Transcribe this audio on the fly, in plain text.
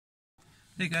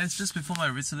Hey guys, just before my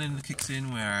Ritalin kicks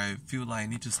in where I feel like I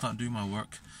need to start doing my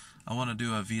work, I want to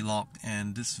do a vlog,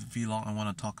 and this vlog I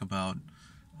want to talk about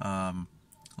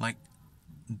like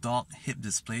dog hip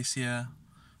dysplasia,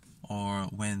 or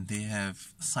when they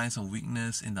have signs of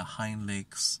weakness in the hind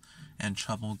legs and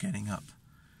trouble getting up.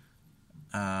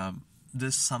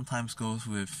 This sometimes goes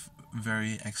with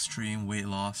very extreme weight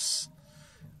loss,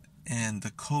 and the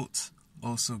coat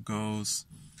also goes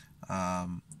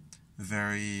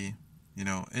very,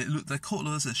 the coat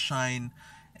loses shine,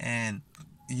 and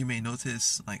you may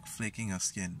notice like flaking of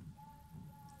skin.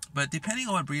 But depending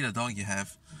on what breed of dog you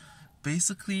have,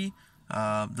 basically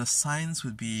the signs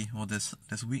would be, well, there's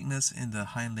weakness in the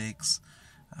hind legs.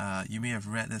 You may have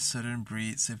read that certain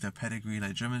breeds, if they're pedigree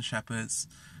like German Shepherds,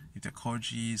 if they're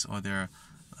Corgis, or they're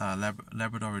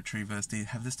Labrador Retrievers, they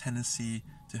have this tendency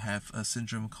to have a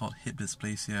syndrome called hip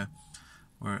dysplasia,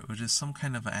 which is some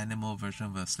kind of an animal version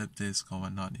of a slip disc or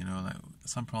whatnot, like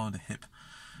some problem with the hip.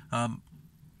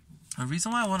 The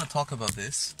reason why I want to talk about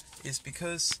this is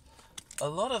because a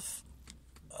lot of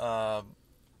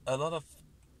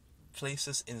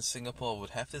places in Singapore would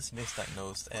have this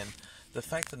misdiagnosed, and the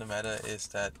fact of the matter is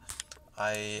that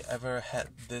I ever had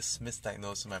this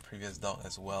misdiagnosed in my previous dog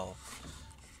as well.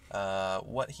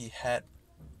 What he had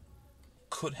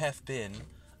could have been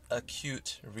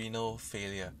acute renal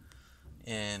failure,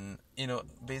 and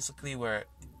basically where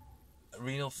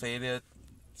renal failure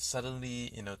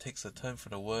suddenly takes a turn for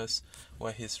the worse,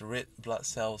 where his red blood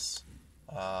cells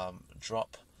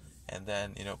drop, and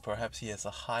then perhaps he has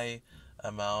a high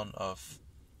amount of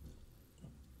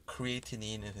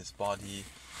creatinine in his body,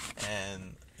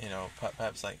 and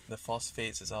perhaps like the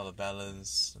phosphates is out of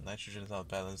balance, nitrogen is out of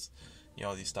balance,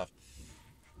 all these stuff.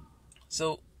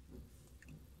 So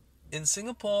in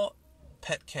Singapore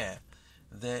pet care,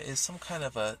 there is some kind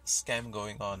of a scam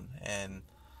going on, and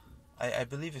I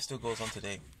believe it still goes on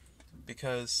today,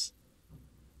 because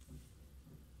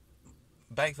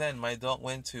back then my dog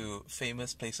went to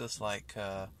famous places like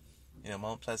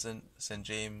Mount Pleasant, St.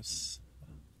 James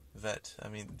Vet. I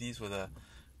mean, these were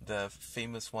the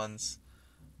famous ones,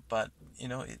 but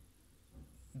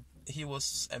he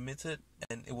was admitted,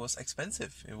 and it was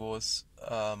expensive. It was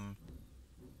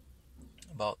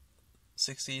about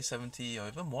 60, 70, or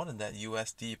even more than that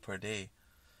USD per day,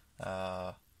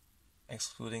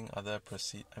 excluding other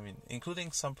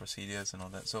including some procedures and all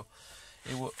that. So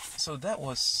it was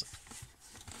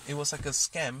like a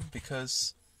scam,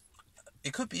 because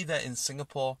it could be that in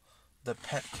Singapore the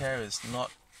pet care is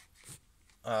not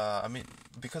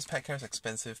because pet care is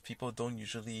expensive, people don't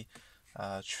usually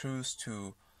choose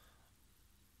to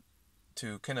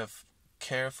kind of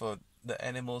care for the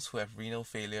animals who have renal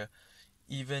failure,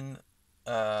 even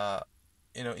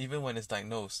even when it's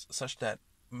diagnosed, such that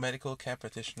medical care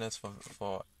practitioners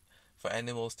for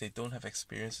animals, they don't have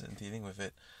experience in dealing with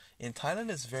it. In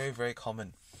Thailand, it's very, very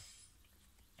common.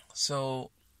 So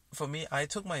for me, I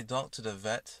took my dog to the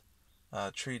vet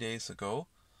 3 days ago,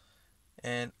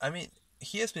 and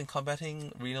he has been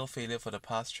combating renal failure for the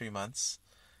past 3 months,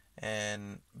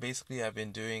 and basically I've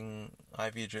been doing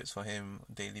IV drips for him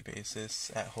on a daily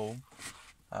basis at home,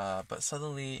 but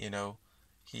suddenly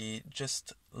he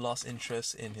just lost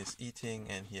interest in his eating,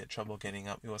 and he had trouble getting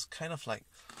up. It was kind of like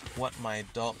what my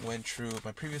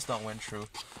previous dog went through,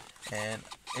 and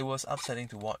it was upsetting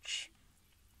to watch.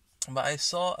 But I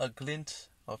saw a glint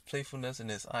of playfulness in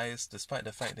his eyes despite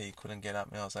the fact that he couldn't get up,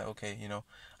 and I was like, okay,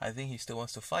 I think he still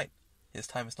wants to fight. His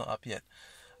time is not up yet.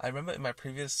 I remember in my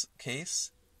previous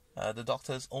case, the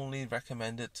doctors only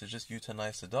recommended to just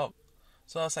euthanize the dog.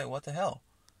 So I was like, what the hell?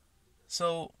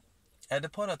 So at the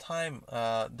point of time,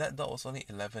 that dog was only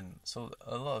 11. So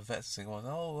a lot of vets in Singapore,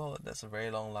 oh well, that's a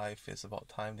very long life, it's about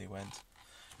time they went.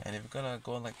 And if you're gonna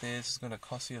go on like this, it's gonna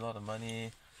cost you a lot of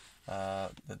money.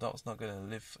 The dog's not gonna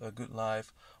live a good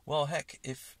life. Well, heck,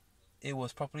 if it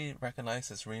was properly recognized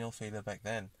as renal failure back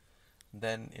then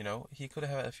he could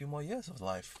have had a few more years of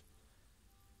life.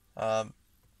 There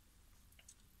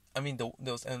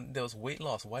was weight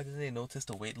loss. Why did they notice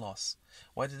the weight loss?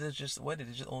 Why did they just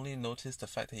only notice the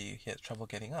fact that he had trouble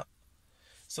getting up?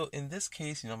 So in this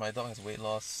case, my dog has weight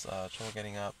loss, trouble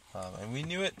getting up, and we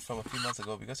knew it from a few months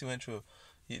ago, because he went through.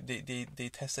 They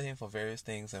tested him for various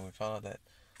things, and we found out that,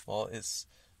 well, it's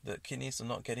the kidneys are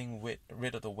not getting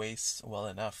rid of the waste well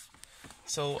enough.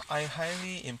 So I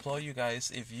highly implore you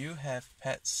guys, if you have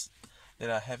pets that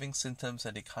are having symptoms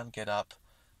that they can't get up,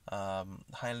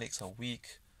 hind legs are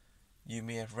weak, you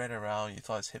may have read around, you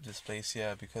thought it's hip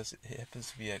dysplasia because it happens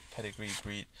to be a pedigree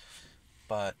breed,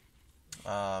 but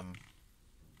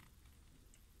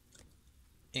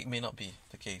it may not be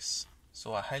the case.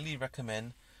 So I highly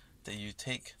recommend that you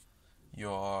take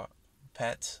your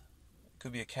pet,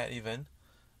 could be a cat even,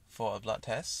 for a blood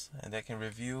test, and that can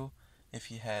review if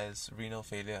he has renal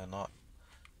failure or not.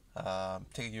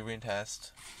 Take a urine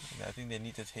test. I think they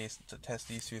need to test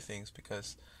these two things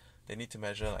because they need to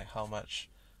measure like how much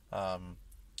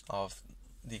of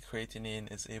the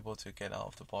creatinine is able to get out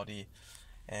of the body,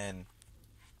 and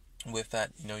with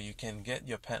that, you can get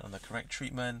your pet on the correct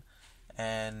treatment.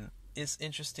 And it's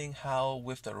interesting how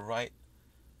with the right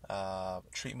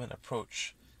treatment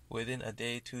approach, within a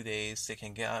day, 2 days, they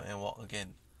can get out and walk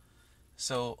again.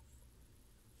 So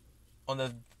on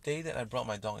the day that I brought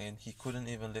my dog in, he couldn't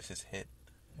even lift his head.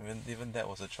 Even that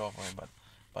was a chore for him.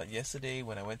 But yesterday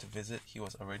when I went to visit, he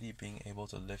was already being able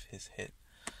to lift his head.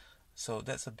 So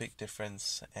that's a big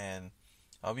difference, and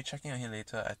I'll be checking on him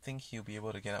later. I think he'll be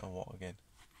able to get up and walk again.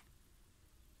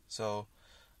 So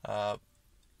I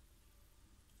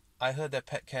heard that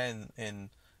pet care in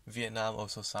Vietnam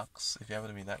also sucks. If you happen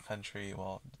to be in that country,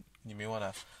 well, you may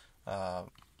want to,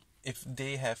 if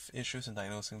they have issues in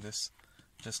diagnosing this,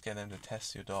 just get them to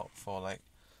test your dog for like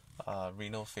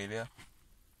renal failure.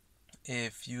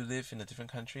 If you live in a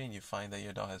different country and you find that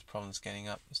your dog has problems getting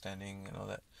up, standing, and all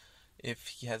that, if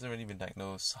he hasn't really been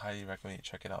diagnosed, highly recommend you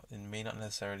check it out. It may not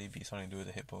necessarily be something to do with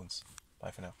the hip bones.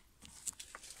 Bye for now.